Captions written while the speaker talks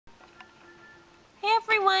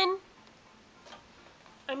everyone!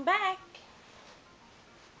 I'm back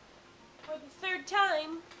for the third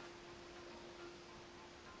time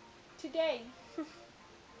today.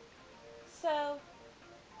 So,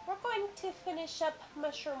 we're going to finish up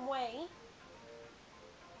Mushroom Way.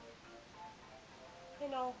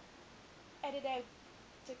 And I'll edit out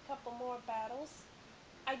a couple more battles.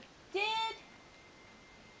 I did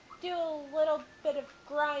do a little bit of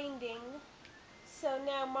grinding, so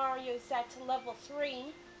now Mario's at level 3.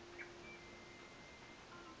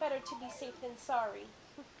 Better to be safe than sorry.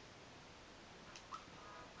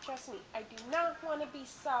 Trust me, I do not want to be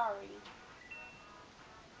sorry.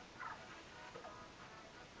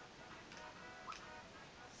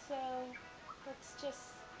 So, let's just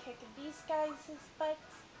kick these guys' butts.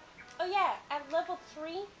 Oh yeah, at level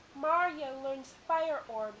 3, Mario learns Fire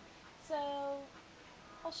Orb. So,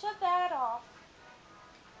 I'll show that off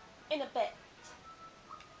in a bit.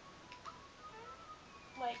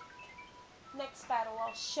 Like, next battle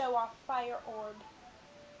I'll show off Fire Orb.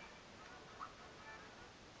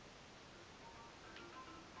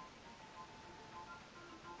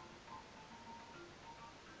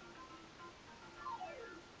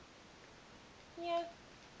 Yeah.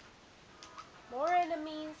 More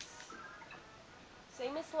enemies.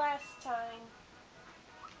 Same as last time.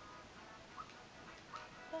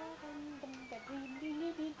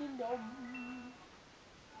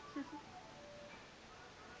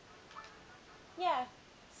 Yeah,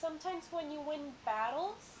 sometimes when you win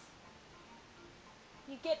battles,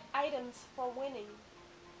 you get items for winning.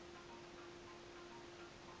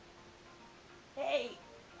 Hey,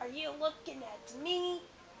 are you looking at me?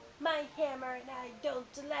 My hammer and I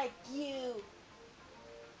don't like you.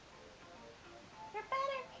 You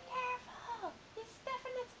better be careful. He's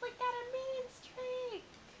definitely got a mean streak.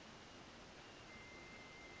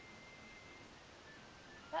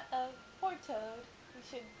 Uh-oh, poor Toad. We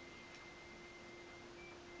should...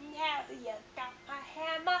 Now you got my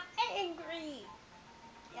hammer angry.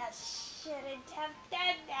 You shouldn't have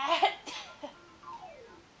done that.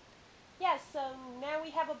 Yeah, so now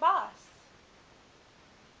we have a boss.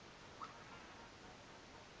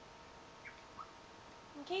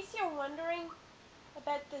 In case you're wondering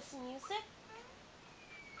about this music,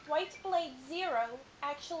 WhiteBladezero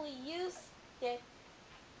actually used it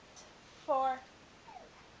for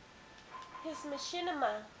his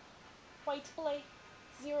machinima.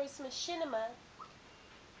 WhiteBladezero's machinima,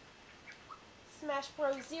 Smash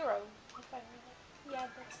Bros. Zero. Yeah,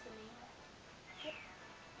 that's the name. Yep.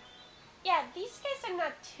 Yeah, these guys are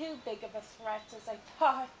not too big of a threat as I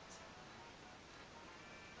thought.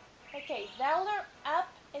 Okay, Valor Up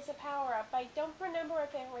is a power-up. I don't remember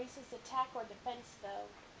if it raises attack or defense, though.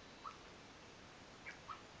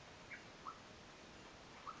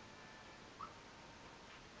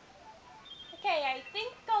 Okay, I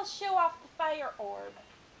think I'll show off the Fire Orb.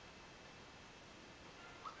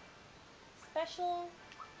 Special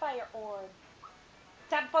Fire Orb.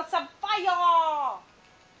 Time for some fire!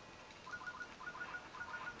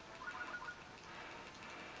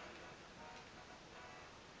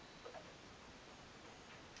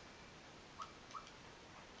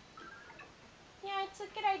 Yeah, it's a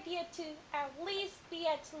good idea to at least be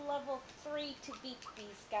at level 3 to beat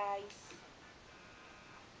these guys.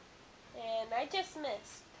 And I just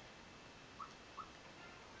missed.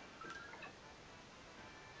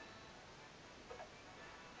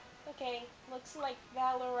 Okay, looks like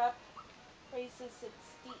Valor Up raises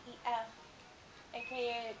its DEF,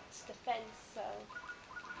 aka its defense, so...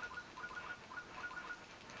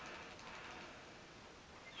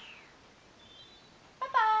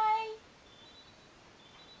 Bye-bye!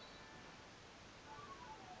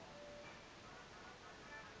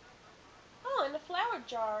 Oh, and a flower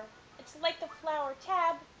jar. It's like the flower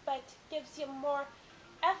tab, but gives you more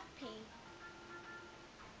FP.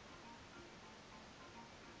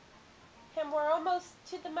 And we're almost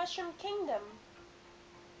to the Mushroom Kingdom.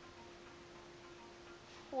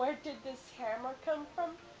 Where did this hammer come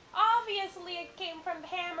from? Obviously it came from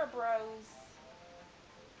Hammer Bros.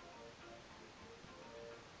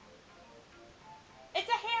 It's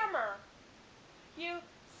a hammer! You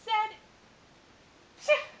said...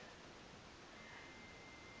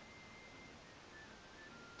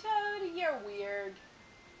 Toad, you're weird.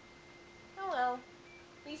 Oh well,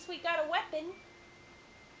 at least we got a weapon.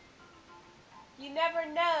 You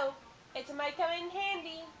never know, it might come in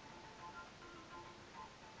handy.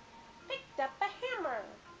 Picked up a hammer.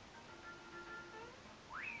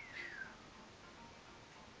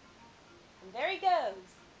 And there he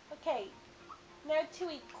goes. Okay, now to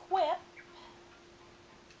equip,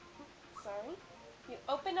 you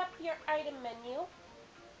open up your item menu,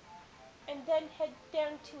 and then head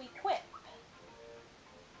down to equip.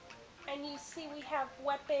 And you see we have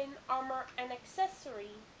weapon, armor, and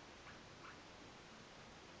accessory.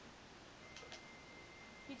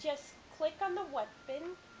 You just click on the weapon,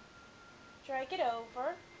 drag it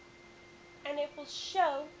over, and it will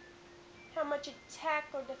show how much attack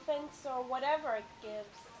or defense or whatever it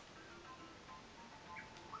gives.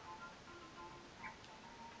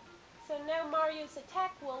 So now Mario's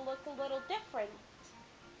attack will look a little different.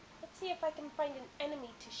 Let's see if I can find an enemy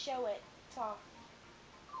to show it off.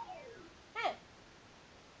 Huh,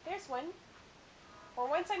 there's one. For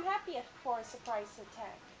once I'm happy for a surprise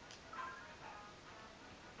attack.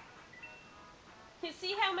 You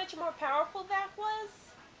see how much more powerful that was?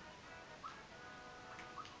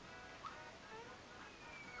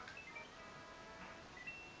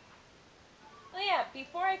 Oh yeah,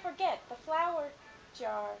 before I forget, the flower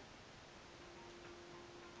jar.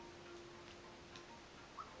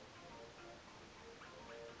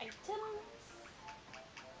 Items.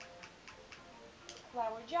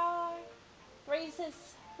 Flower jar.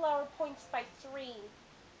 Raises flower points by 3.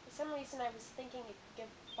 For some reason I was thinking it could give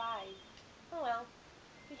 5. Oh well.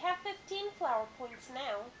 We have 15 flower points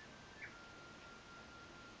now.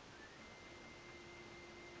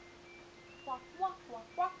 Walk, walk, walk,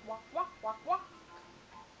 walk, walk, walk, walk, walk.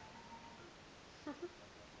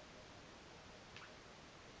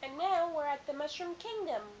 And now we're at the Mushroom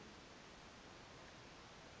Kingdom.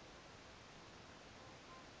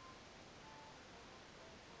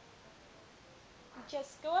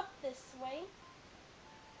 Just go up this way.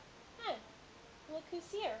 Huh, look who's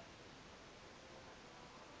here.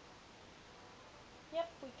 Yep,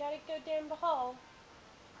 we gotta go down the hall.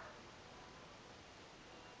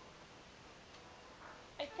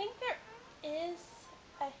 I think there is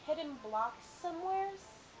a hidden block somewhere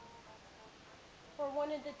where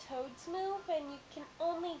one of the toads move, and you can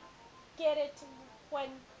only get it when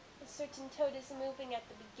a certain toad is moving at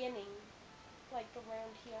the beginning, like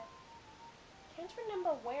around here. Can't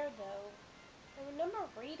remember where though. I remember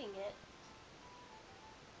reading it.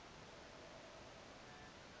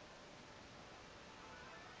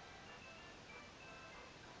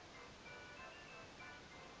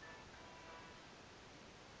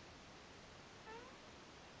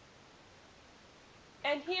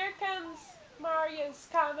 And here comes Mario's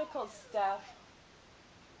comical stuff.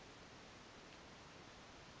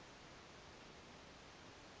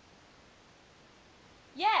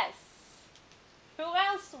 Yes! Who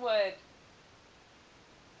else would?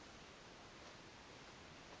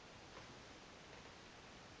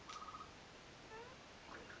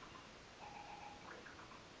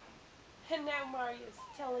 And now Mario's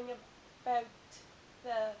telling about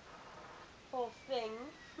the whole thing.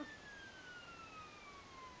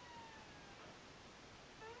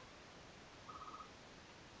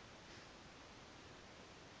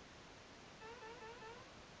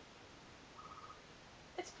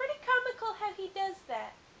 It's pretty comical how he does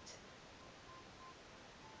that.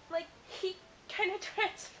 Like, he kind of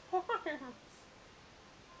transforms.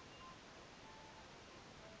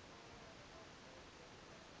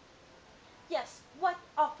 Yes, what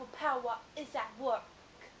awful power is at work?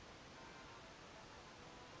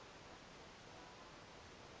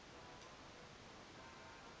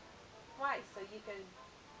 Why? So you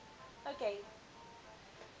can... Okay.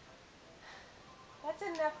 That's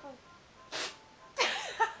enough of...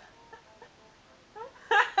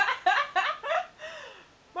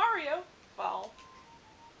 Mario, fall.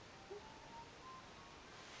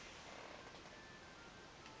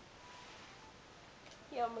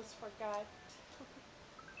 He almost forgot.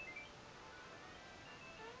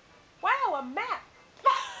 Wow, a map!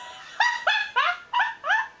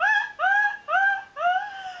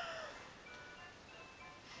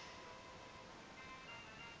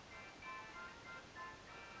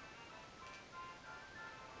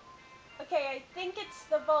 Okay, I think it's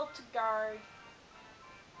the Vault Guard.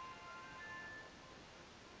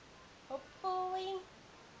 Hopefully.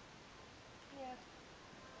 Yeah.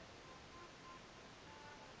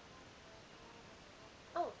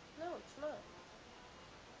 Oh, no, it's not.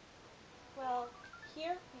 Well,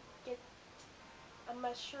 here we get a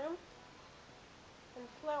mushroom and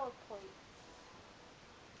flower points.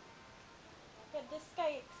 Yeah, this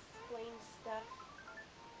guy explains stuff.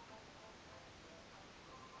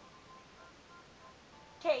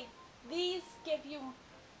 Okay, these give you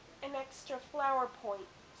an extra flower point.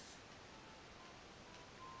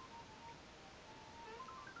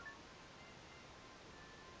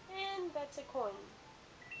 And that's a coin.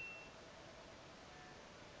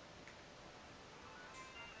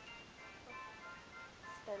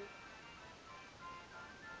 It's done.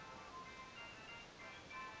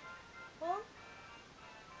 Well,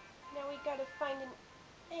 find an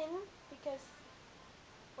inn because...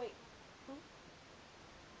 Wait.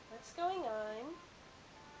 What's going on?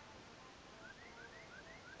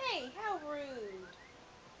 Hey, how rude.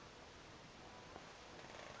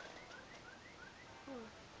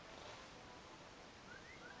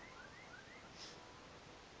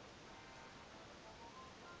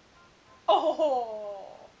 Oh!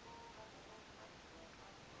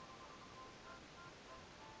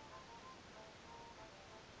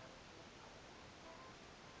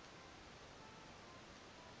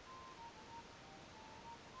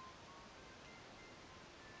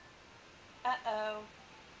 Uh-oh.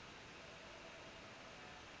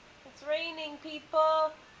 It's raining,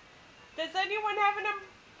 people. Does anyone have an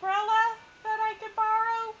umbrella that I could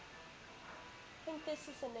borrow? I think this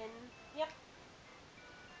is an inn. Yep.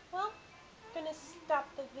 Well, I'm gonna stop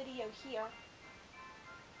the video here.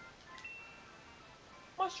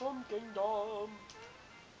 Mushroom Kingdom.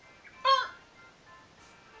 Ah!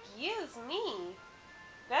 Excuse me.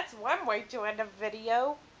 That's one way to end a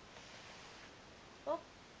video. Well,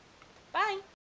 bye.